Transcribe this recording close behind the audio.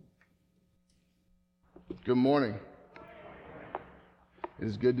Good morning. It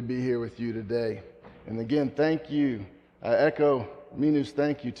is good to be here with you today. And again, thank you. I echo Minu's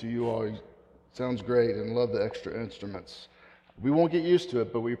thank you to you all. It sounds great and love the extra instruments. We won't get used to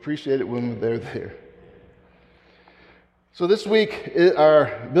it, but we appreciate it when they're there. So this week,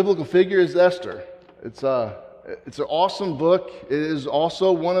 our biblical figure is Esther. It's an awesome book. It is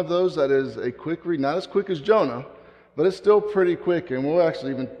also one of those that is a quick read, not as quick as Jonah, but it's still pretty quick, and we'll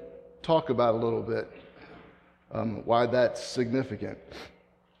actually even talk about a little bit why that's significant.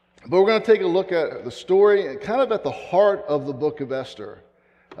 But we're going to take a look at the story and kind of at the heart of the book of Esther,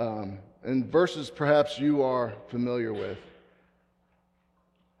 and verses perhaps you are familiar with.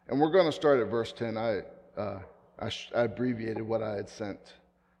 And we're going to start at verse 10. I abbreviated what I had sent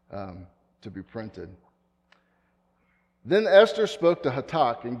to be printed. Then Esther spoke to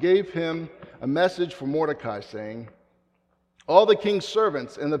Hatak and gave him a message for Mordecai, saying, "All the king's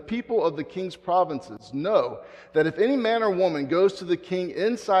servants and the people of the king's provinces know that if any man or woman goes to the king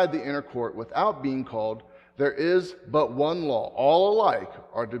inside the inner court without being called, there is but one law. All alike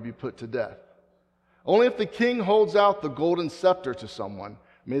are to be put to death. Only if the king holds out the golden scepter to someone,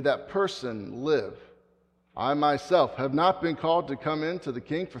 may that person live. I myself have not been called to come in to the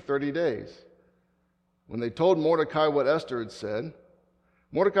king for 30 days. When they told Mordecai what Esther had said,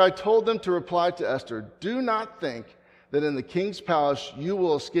 Mordecai told them to reply to Esther, "Do not think that in the king's palace you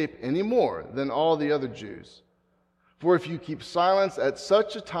will escape any more than all the other Jews. For if you keep silence at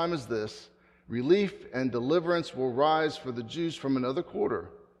such a time as this, relief and deliverance will rise for the Jews from another quarter,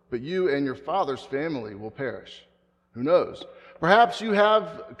 but you and your father's family will perish. Who knows? Perhaps you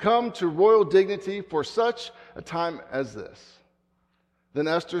have come to royal dignity for such a time as this." Then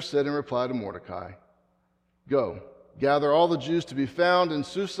Esther said in reply to Mordecai, "Go, gather all the Jews to be found in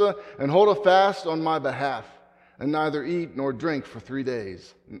Susa and hold a fast on my behalf, and neither eat nor drink for 3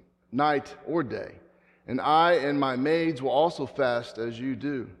 days, night or day. And I and my maids will also fast as you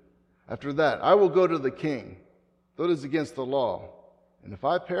do. After that, I will go to the king, though it is against the law. And if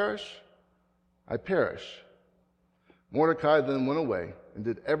I perish, I perish." Mordecai then went away and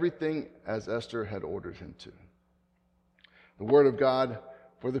did everything as Esther had ordered him to. The word of God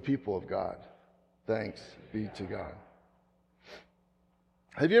for the people of God. Thanks be to God.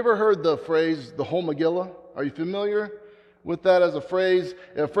 Have you ever heard the phrase, the whole Megillah? Are you familiar with that as a phrase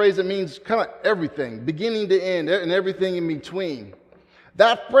that means kind of everything, beginning to end, and everything in between?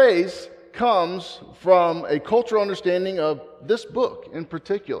 That phrase comes from a cultural understanding of this book in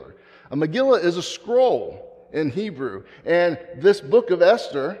particular. A Megillah is a scroll in Hebrew, and this book of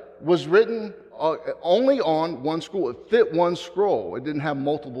Esther was written only on one scroll. It fit one scroll. It didn't have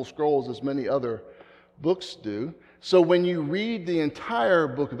multiple scrolls as many other books do. So when you read the entire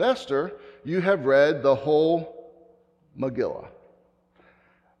book of Esther, you have read the whole Megillah.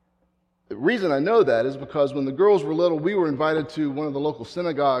 The reason I know that is because when the girls were little, we were invited to one of the local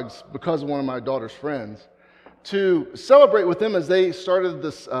synagogues because of one of my daughter's friends to celebrate with them as they started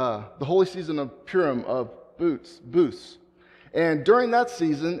this the holy season of Purim, of Booths. And during that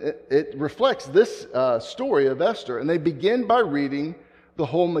season, it reflects this story of Esther, and they begin by reading the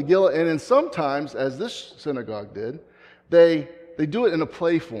whole Megillah, and then sometimes, as this synagogue did, they do it in a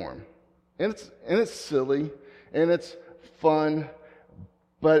play form. And it's silly, and it's fun,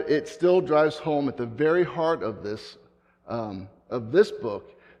 but it still drives home at the very heart of this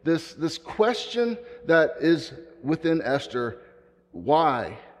book, this question that is within Esther: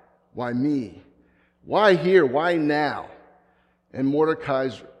 why? Why me? Why here? Why now? And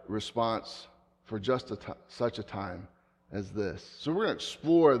Mordecai's response: for just such a time as this. So we're going to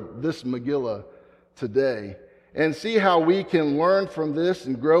explore this Megillah today and see how we can learn from this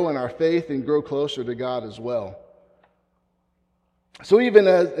and grow in our faith and grow closer to God as well. So even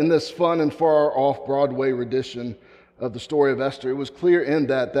as in this fun and far off Broadway rendition of the story of Esther, it was clear in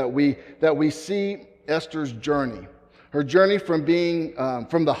that we see Esther's journey. Her journey from being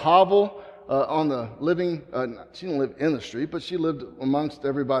from the hovel on the living, she didn't live in the street, but she lived amongst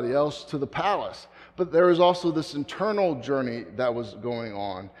everybody else, to the palace. But there was also this internal journey that was going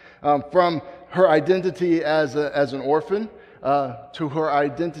on, from her identity as an orphan to her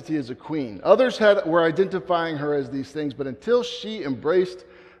identity as a queen. Others were identifying her as these things, but until she embraced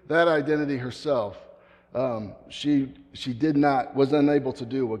that identity herself, she was unable to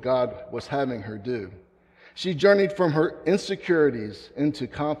do what God was having her do. She journeyed from her insecurities into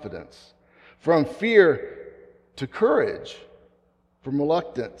confidence, from fear to courage, from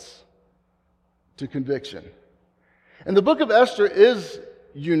reluctance to conviction. And the book of Esther is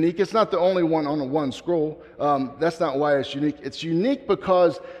unique. It's not the only one on the one scroll. That's not why it's unique. It's unique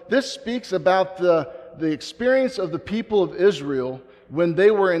because this speaks about the experience of the people of Israel when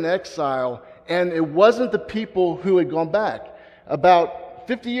they were in exile And it wasn't the people who had gone back. About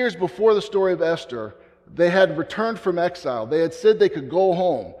 50 years before the story of Esther, they had returned from exile. They had said they could go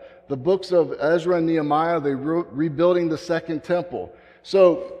home. The books of Ezra and Nehemiah, they were rebuilding the second temple.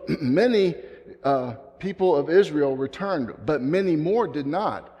 So many people of Israel returned, but many more did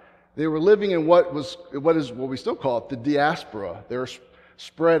not. They were living in what we still call it the diaspora. They were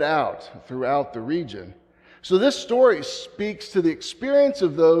spread out throughout the region. So this story speaks to the experience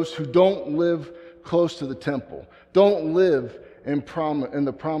of those who don't live close to the temple, don't live in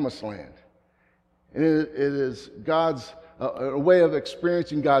the promised land. And it is God's a way of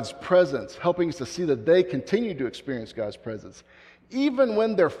experiencing God's presence, helping us to see that they continue to experience God's presence, even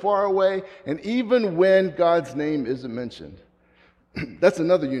when they're far away and even when God's name isn't mentioned. That's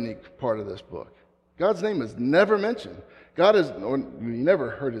another unique part of this book. God's name is never mentioned. You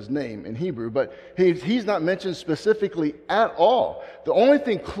never heard his name in Hebrew, but he's not mentioned specifically at all. The only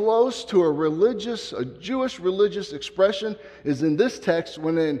thing close to a Jewish religious expression is in this text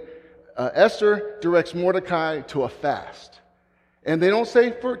when Esther directs Mordecai to a fast. And they don't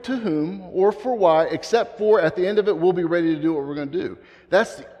say to whom or for why, except for at the end of it, we'll be ready to do what we're going to do.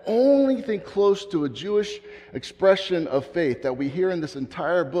 That's the only thing close to a Jewish expression of faith that we hear in this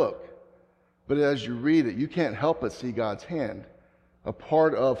entire book. But as you read it, you can't help but see God's hand, a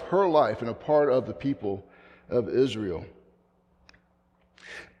part of her life and a part of the people of Israel.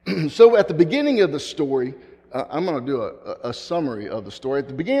 So at the beginning of the story, I'm going to do a summary of the story. At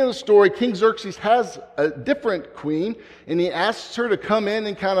the beginning of the story, King Xerxes has a different queen, and he asks her to come in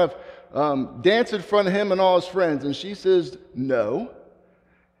and kind of dance in front of him and all his friends. And she says, no.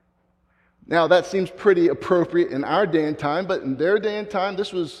 Now, that seems pretty appropriate in our day and time, but in their day and time,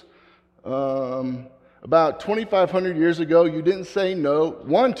 this was about 2,500 years ago. You didn't say no,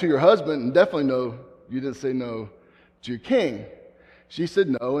 one, to your husband, and definitely no, you didn't say no to your king. She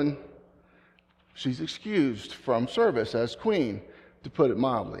said no, and she's excused from service as queen, to put it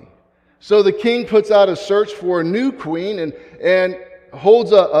mildly. So the king puts out a search for a new queen and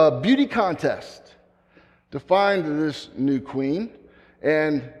holds a beauty contest to find this new queen.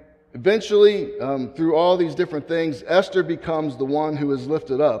 And eventually, through all these different things, Esther becomes the one who is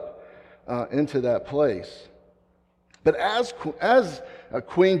lifted up into that place. But as a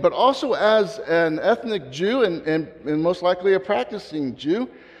queen, but also as an ethnic Jew and most likely a practicing Jew,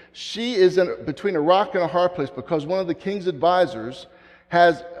 she is between a rock and a hard place because one of the king's advisors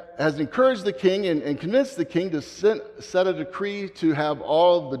has encouraged the king and convinced the king to set a decree to have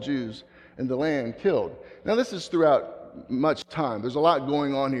all of the Jews in the land killed. Now, this is throughout much time. There's a lot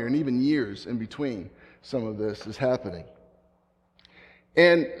going on here, and even years in between some of this is happening.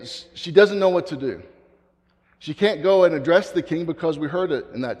 And she doesn't know what to do. She can't go and address the king because we heard it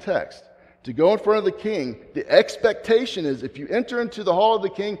in that text. To go in front of the king, the expectation is if you enter into the hall of the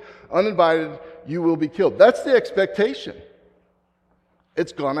king uninvited, you will be killed. That's the expectation.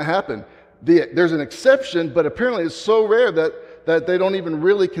 It's going to happen. There's an exception, but apparently it's so rare that they don't even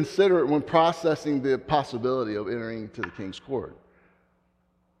really consider it when processing the possibility of entering into the king's court.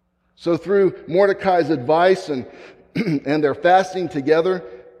 So through Mordecai's advice and their fasting together,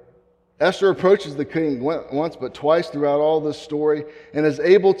 Esther approaches the king once but twice throughout all this story and is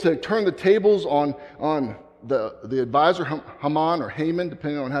able to turn the tables on the advisor, Haman or Haman,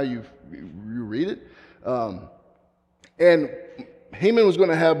 depending on how you read it. And Haman was going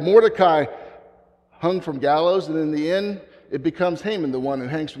to have Mordecai hung from gallows, and in the end, it becomes Haman, the one who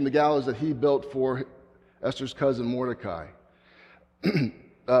hangs from the gallows that he built for Esther's cousin Mordecai.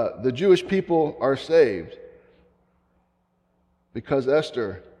 The Jewish people are saved because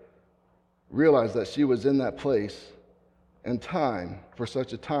Esther realized that she was in that place and time for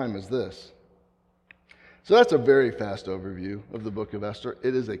such a time as this. So that's a very fast overview of the book of Esther.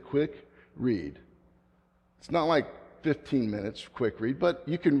 It is a quick read. It's not like 15 minutes quick read, but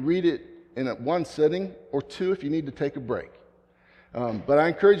you can read it in one sitting or two if you need to take a break. But I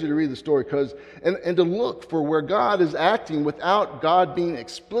encourage you to read the story and to look for where God is acting without God being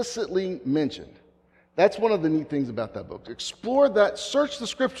explicitly mentioned. That's one of the neat things about that book. Explore that, search the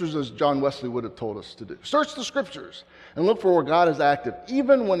scriptures as John Wesley would have told us to do. Search the scriptures and look for where God is active,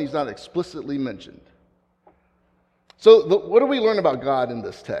 even when he's not explicitly mentioned. So what do we learn about God in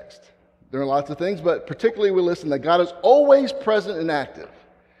this text? There are lots of things, but particularly we listen that God is always present and active,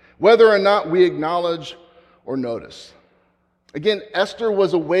 whether or not we acknowledge or notice. Again, Esther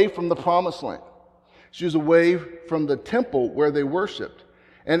was away from the promised land. She was away from the temple where they worshiped.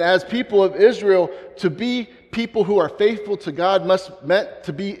 And as people of Israel, to be people who are faithful to God meant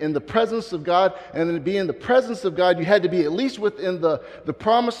to be in the presence of God. And to be in the presence of God, you had to be at least within the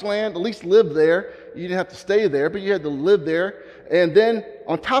promised land, at least live there. You didn't have to stay there, but you had to live there. And then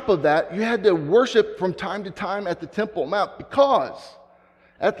on top of that, you had to worship from time to time at the Temple Mount, because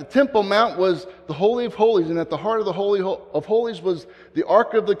at the Temple Mount was the Holy of Holies, and at the heart of the Holy of Holies was the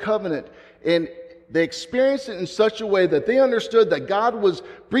Ark of the Covenant. And they experienced it in such a way that they understood that God was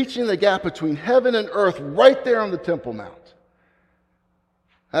breaching the gap between heaven and earth right there on the Temple Mount.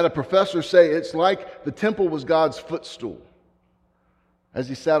 I had a professor say it's like the temple was God's footstool as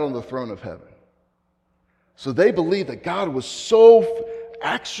he sat on the throne of heaven. So they believed that God was so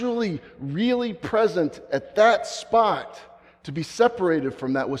actually really present at that spot. To be separated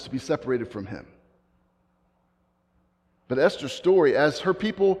from that was to be separated from him. But Esther's story, as her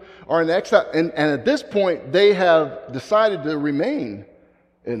people are in exile, and at this point they have decided to remain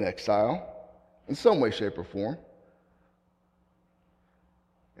in exile in some way, shape, or form.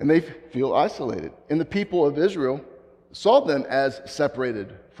 And they feel isolated. And the people of Israel saw them as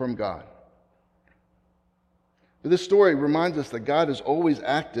separated from God. But this story reminds us that God is always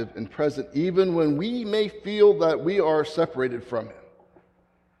active and present, even when we may feel that we are separated from him.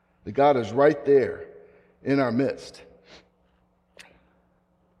 That God is right there in our midst.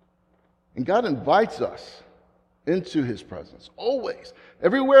 And God invites us into his presence, always.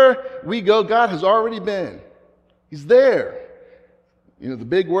 Everywhere we go, God has already been. He's there. You know, the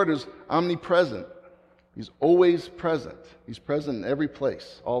big word is omnipresent. He's always present. He's present in every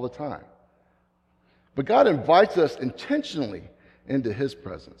place, all the time. But God invites us intentionally into his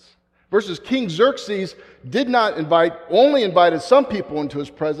presence. Versus King Xerxes only invited some people into his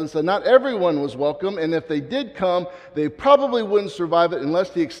presence, and not everyone was welcome. And if they did come, they probably wouldn't survive it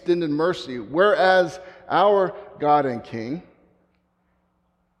unless he extended mercy. Whereas our God and King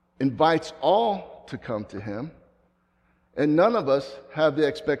invites all to come to him, and none of us have the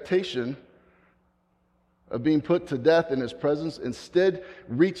expectation of being put to death in his presence, instead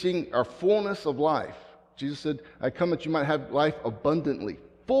reaching our fullness of life. Jesus said, I come that you might have life abundantly,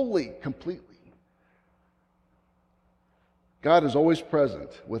 fully, completely. God is always present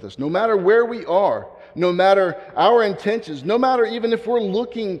with us, no matter where we are, no matter our intentions, no matter even if we're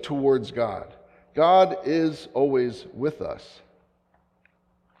looking towards God. God is always with us.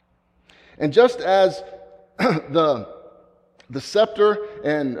 And just as the scepter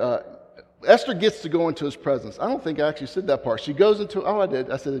and Esther gets to go into his presence. I don't think I actually said that part. She goes into, I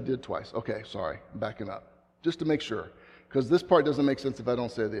did. I said it did twice. Okay, sorry. I'm backing up. Just to make sure. Because this part doesn't make sense if I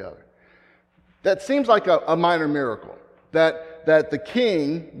don't say the other. That seems like a minor miracle. That the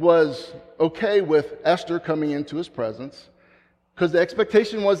king was okay with Esther coming into his presence. Because the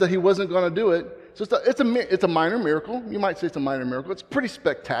expectation was that he wasn't going to do it. So it's a minor miracle. You might say it's a minor miracle. It's pretty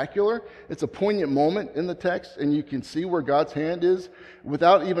spectacular. It's a poignant moment in the text, and you can see where God's hand is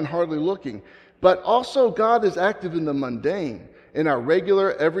without even hardly looking. But also God is active in the mundane, in our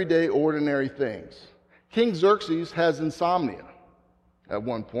regular, everyday, ordinary things. King Xerxes has insomnia at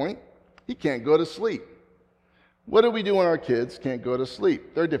one point. He can't go to sleep. What do we do when our kids can't go to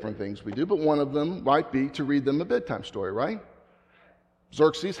sleep? There are different things we do, but one of them might be to read them a bedtime story, right?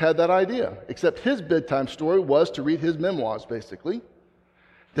 Xerxes had that idea, except his bedtime story was to read his memoirs, basically.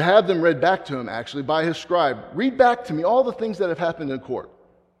 To have them read back to him, actually, by his scribe. Read back to me all the things that have happened in court.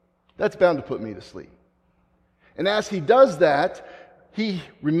 That's bound to put me to sleep. And as he does that, he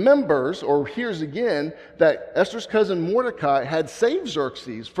remembers or hears again that Esther's cousin Mordecai had saved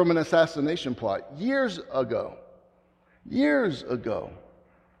Xerxes from an assassination plot years ago. Years ago.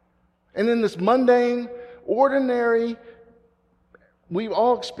 And in this mundane, ordinary, we've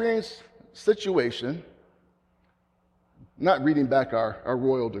all experienced situation, not reading back our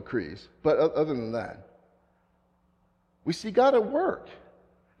royal decrees, but other than that, we see God at work.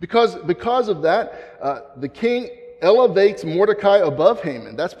 Because of that, the king elevates Mordecai above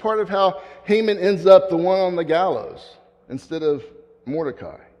Haman. That's part of how Haman ends up the one on the gallows instead of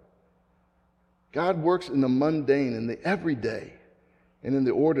Mordecai. God works in the mundane, in the everyday, and in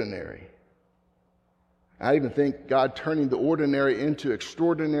the ordinary. I even think God turning the ordinary into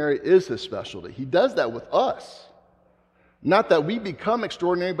extraordinary is his specialty. He does that with us. Not that we become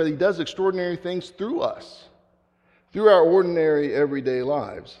extraordinary, but he does extraordinary things through us, through our ordinary, everyday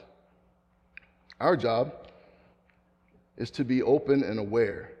lives. Our job is to be open and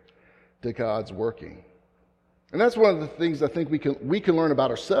aware that God's working. And that's one of the things I think we can learn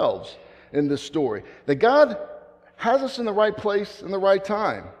about ourselves in this story. That God has us in the right place in the right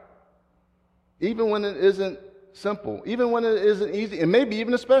time. Even when it isn't simple, even when it isn't easy, and maybe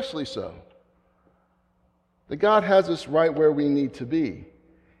even especially so. That God has us right where we need to be.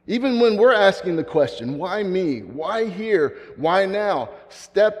 Even when we're asking the question, why me? Why here? Why now?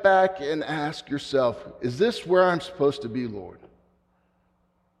 Step back and ask yourself, is this where I'm supposed to be, Lord?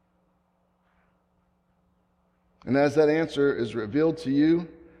 And as that answer is revealed to you,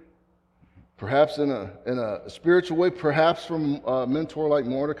 perhaps in a spiritual way, perhaps from a mentor like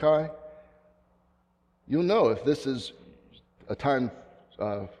Mordecai, you'll know if this is a time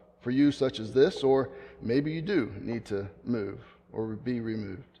for you such as this, or maybe you do need to move or be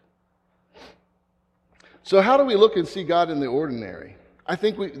removed. So how do we look and see God in the ordinary? I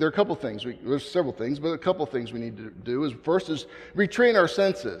think there are a couple things. There's several things, but a couple things we need to do. First is retrain our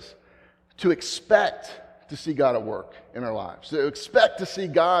senses to expect to see God at work in our lives, to expect to see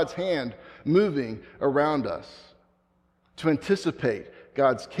God's hand moving around us, to anticipate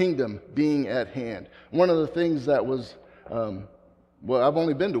God's kingdom being at hand. One of the things that was, I've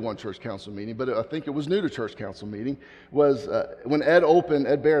only been to one church council meeting, but I think it was new to church council meeting, was when Ed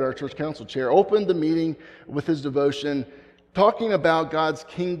Barrett, our church council chair, opened the meeting with his devotion, talking about God's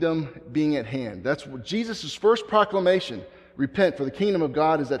kingdom being at hand. That's Jesus' first proclamation. Repent, for the kingdom of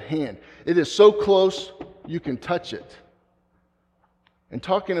God is at hand. It is so close, you can touch it. And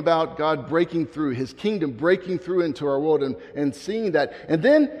talking about God breaking through, his kingdom breaking through into our world and seeing that. And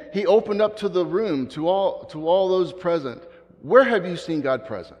then he opened up to the room, to all those present. Where have you seen God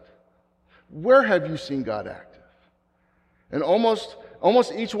present? Where have you seen God active? And almost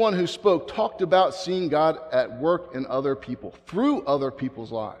each one who spoke talked about seeing God at work in other people, through other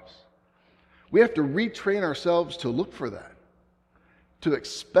people's lives. We have to retrain ourselves to look for that, to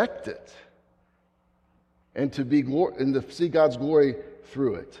expect it, and to see God's glory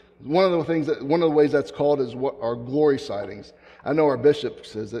through it. One of the ways that's called is what our glory sightings. I know our bishop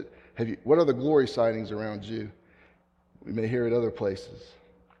says that. What are the glory sightings around you? We may hear it other places.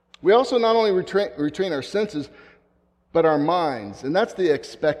 We also not only retrain our senses, but our minds, and that's the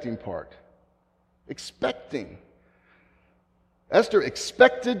expecting part. Expecting. Esther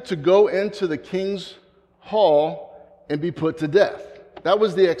expected to go into the king's hall and be put to death. That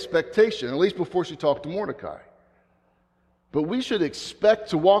was the expectation, at least before she talked to Mordecai. But we should expect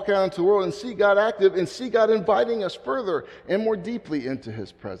to walk out into the world and see God active and see God inviting us further and more deeply into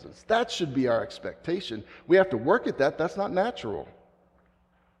his presence. That should be our expectation. We have to work at that. That's not natural.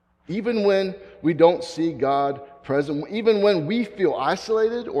 Even when we don't see God present, even when we feel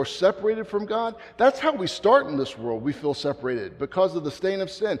isolated or separated from God, that's how we start in this world. We feel separated because of the stain of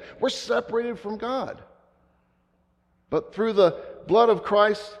sin. We're separated from God. But through the blood of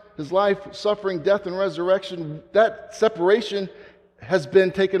Christ, his life, suffering, death, and resurrection, that separation has been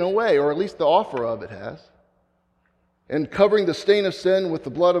taken away, or at least the offer of it has. And covering the stain of sin with the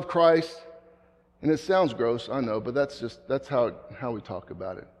blood of Christ, and it sounds gross, I know, but that's how we talk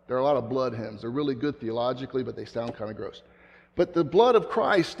about it. There are a lot of blood hymns. They're really good theologically, but they sound kind of gross. But the blood of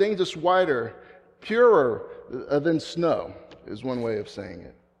Christ stains us whiter, purer than snow, is one way of saying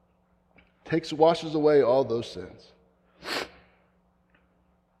it. Washes away all those sins.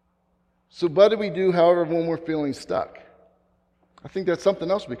 So what do we do, however, when we're feeling stuck? I think that's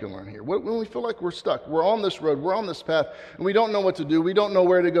something else we can learn here. When we feel like we're stuck, we're on this road, we're on this path, and we don't know what to do, we don't know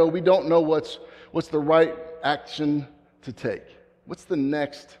where to go, we don't know what's the right action to take. What's the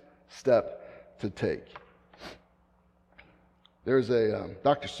next step to take? There's a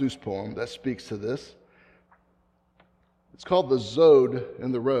Dr. Seuss poem that speaks to this. It's called The Zode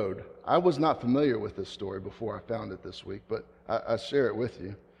in the Road. I was not familiar with this story before I found it this week, but I share it with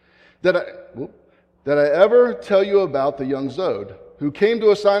you. Did I ever tell you about the young Zode, who came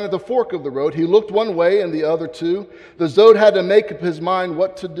to a sign at the fork of the road? He looked one way and the other too. The Zode had to make up his mind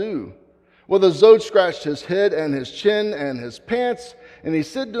what to do. Well, the Zode scratched his head and his chin and his pants, and he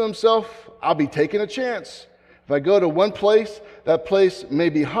said to himself, I'll be taking a chance. If I go to one place, that place may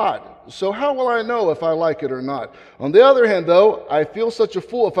be hot. So how will I know if I like it or not? On the other hand, though, I feel such a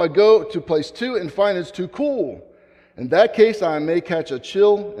fool if I go to place 2 and find it's too cool. In that case, I may catch a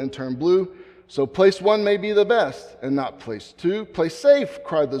chill and turn blue. So place 1 may be the best, and not place 2. Play safe,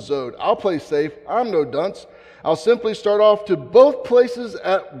 cried the Zode. I'll play safe. I'm no dunce. I'll simply start off to both places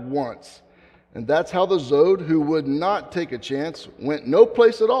at once. And that's how the Zode, who would not take a chance, went no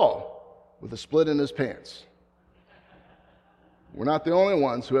place at all with a split in his pants. We're not the only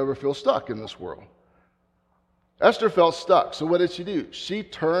ones who ever feel stuck in this world. Esther felt stuck, so what did she do? She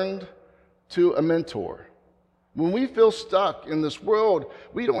turned to a mentor. When we feel stuck in this world,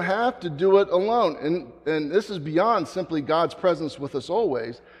 we don't have to do it alone. And this is beyond simply God's presence with us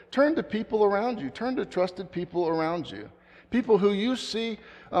always. Turn to people around you. Turn to trusted people around you. People who you see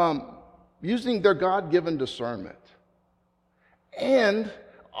using their God-given discernment. And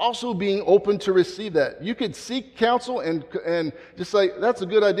also being open to receive that. You could seek counsel and just say, that's a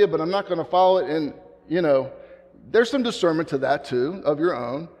good idea, but I'm not going to follow it. And, there's some discernment to that too, of your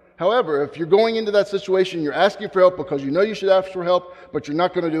own. However, if you're going into that situation, you're asking for help because you know you should ask for help, but you're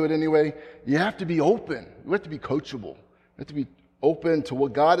not going to do it anyway, you have to be open. You have to be coachable. You have to be open to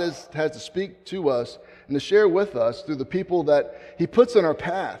what God has to speak to us and to share with us through the people that he puts in our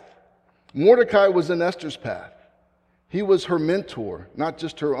path. Mordecai was in Esther's path. He was her mentor, not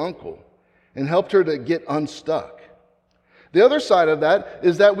just her uncle, and helped her to get unstuck. The other side of that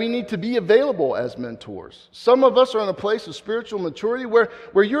is that we need to be available as mentors. Some of us are in a place of spiritual maturity where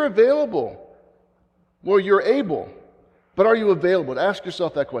you're available, where you're able. But are you available? To ask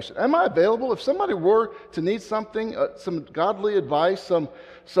yourself that question. Am I available? If somebody were to need something, some godly advice, some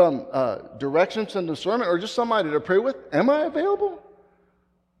direction, some discernment, or just somebody to pray with, am I available?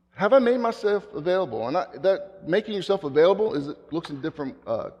 Have I made myself available? And that making yourself available looks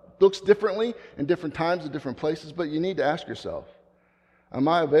differently in different times and different places, but you need to ask yourself, am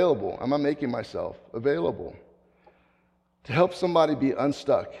I available? Am I making myself available to help somebody be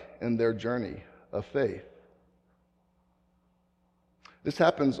unstuck in their journey of faith? This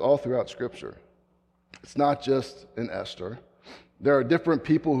happens all throughout Scripture. It's not just in Esther. There are different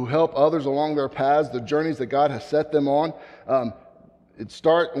people who help others along their paths, the journeys that God has set them on. It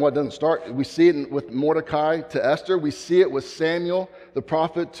doesn't start. We see it with Mordecai to Esther. We see it with Samuel, the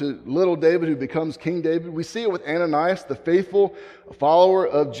prophet, to little David, who becomes King David. We see it with Ananias, the faithful follower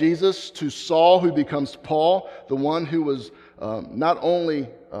of Jesus, to Saul, who becomes Paul, the one who was not only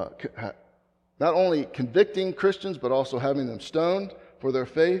convicting Christians, but also having them stoned for their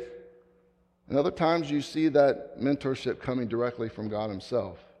faith. And other times you see that mentorship coming directly from God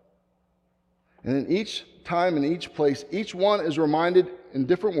himself. And in each time, in each place, each one is reminded in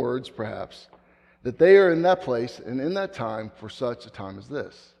different words, perhaps, that they are in that place and in that time for such a time as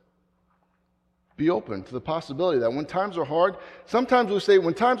this. Be open to the possibility that when times are hard, sometimes we say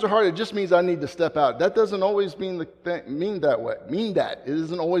when times are hard, it just means I need to step out. That doesn't always mean that. It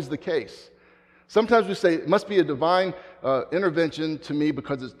isn't always the case. Sometimes we say it must be a divine intervention to me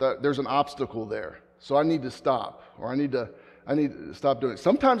because there's an obstacle there. So I need to stop, or I need to stop doing it.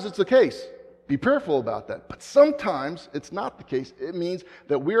 Sometimes it's the case. Be prayerful about that. But sometimes it's not the case. It means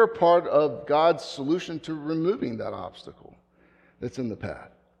that we are part of God's solution to removing that obstacle that's in the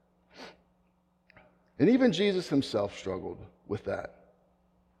path. And even Jesus himself struggled with that.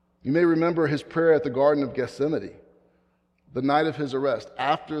 You may remember his prayer at the Garden of Gethsemane, the night of his arrest,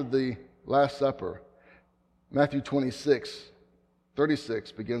 after the Last Supper. Matthew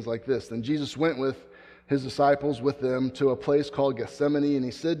 26:36 begins like this. Then Jesus went with his disciples with them to a place called Gethsemane, and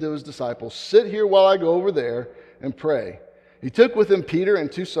he said to his disciples, "Sit here while I go over there and pray." He took with him Peter and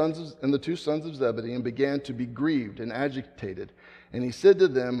the two sons of Zebedee and began to be grieved and agitated. And he said to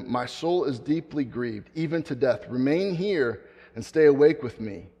them, "My soul is deeply grieved, even to death. Remain here and stay awake with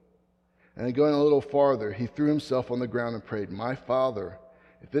me." And then going a little farther, he threw himself on the ground and prayed, "My Father,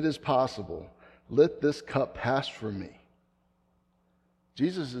 if it is possible, let this cup pass from me."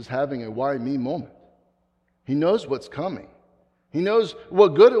 Jesus is having a why me moment. He knows what's coming. He knows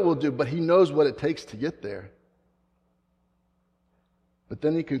what good it will do, but he knows what it takes to get there. But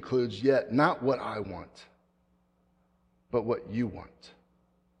then he concludes, "Yet not what I want, but what you want."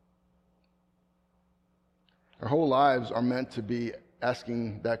 Our whole lives are meant to be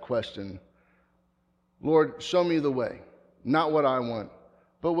asking that question. Lord, show me the way. Not what I want,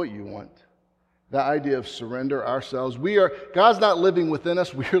 but what you want. That idea of surrender ourselves. God's not living within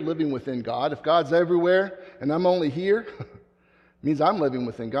us, we are living within God. If God's everywhere and I'm only here, it means I'm living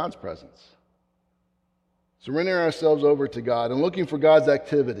within God's presence. Surrendering ourselves over to God and looking for God's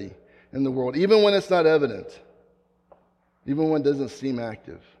activity in the world, even when it's not evident, even when it doesn't seem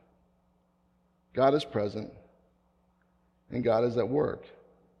active. God is present and God is at work.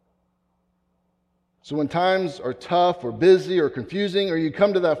 So when times are tough or busy or confusing, or you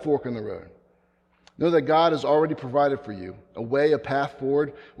come to that fork in the road, know that God has already provided for you a way, a path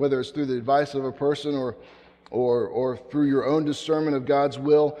forward, whether it's through the advice of a person or through your own discernment of God's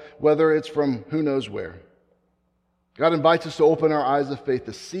will, whether it's from who knows where. God invites us to open our eyes of faith,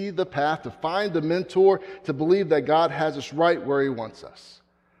 to see the path, to find the mentor, to believe that God has us right where he wants us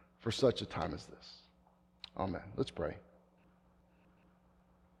for such a time as this. Amen. Let's pray.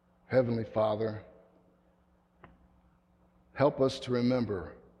 Heavenly Father, help us to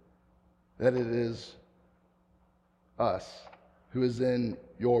remember that it is us who is in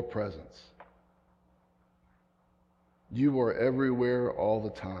your presence. You are everywhere all the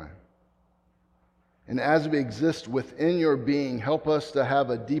time. And as we exist within your being, help us to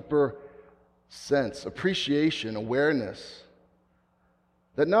have a deeper sense, appreciation, awareness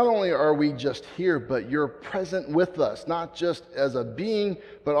that not only are we just here, but you're present with us, not just as a being,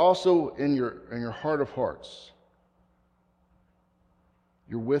 but also in your heart of hearts.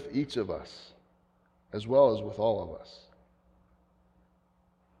 you're with each of us, as well as with all of us.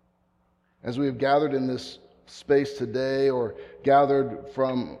 As we have gathered in this space today, or gathered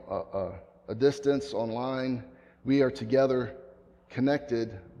from a distance online, we are together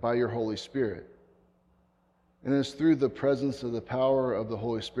connected by your Holy Spirit. And it's through the presence of the power of the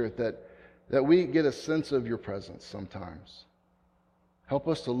Holy Spirit that we get a sense of your presence sometimes. Help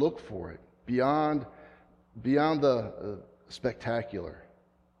us to look for it beyond the spectacular,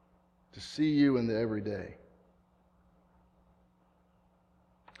 to see you in the everyday.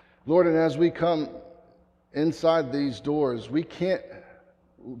 Lord, and as we come inside these doors, we can't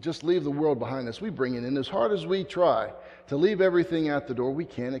just leave the world behind us. We bring it in. As hard as we try to leave everything at the door, we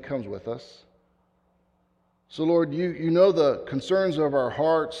can. It comes with us. So, Lord, you know the concerns of our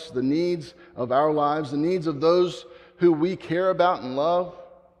hearts, the needs of our lives, the needs of those who we care about and love,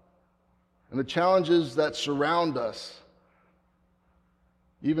 and the challenges that surround us,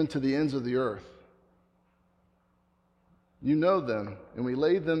 even to the ends of the earth. You know them, and we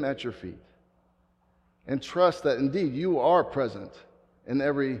lay them at your feet, and trust that indeed you are present in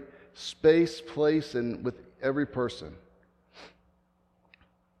every space, place, and with every person.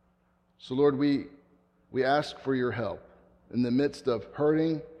 So, Lord, we ask for your help in the midst of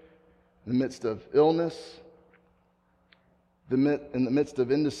hurting, in the midst of illness, in the midst of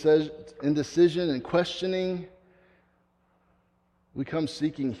indecision and questioning. We come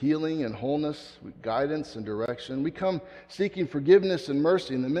seeking healing and wholeness, guidance and direction. We come seeking forgiveness and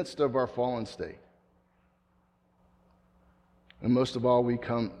mercy in the midst of our fallen state. And most of all, we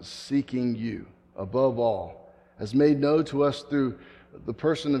come seeking you above all, as made known to us through the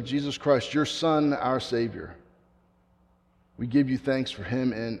person of Jesus Christ, your Son, our Savior. We give you thanks for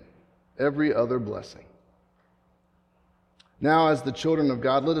him and every other blessing. Now, as the children of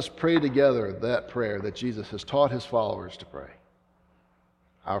God, let us pray together that prayer that Jesus has taught his followers to pray.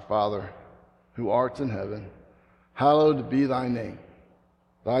 Our Father, who art in heaven, hallowed be thy name.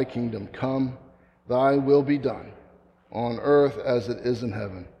 Thy kingdom come, thy will be done, on earth as it is in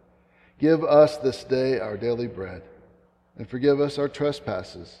heaven. Give us this day our daily bread, and forgive us our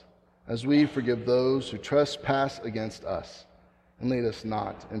trespasses, as we forgive those who trespass against us. And lead us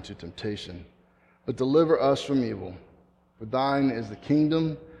not into temptation, but deliver us from evil. For thine is the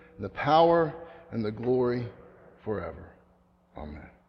kingdom, and the power, and the glory forever. Amen.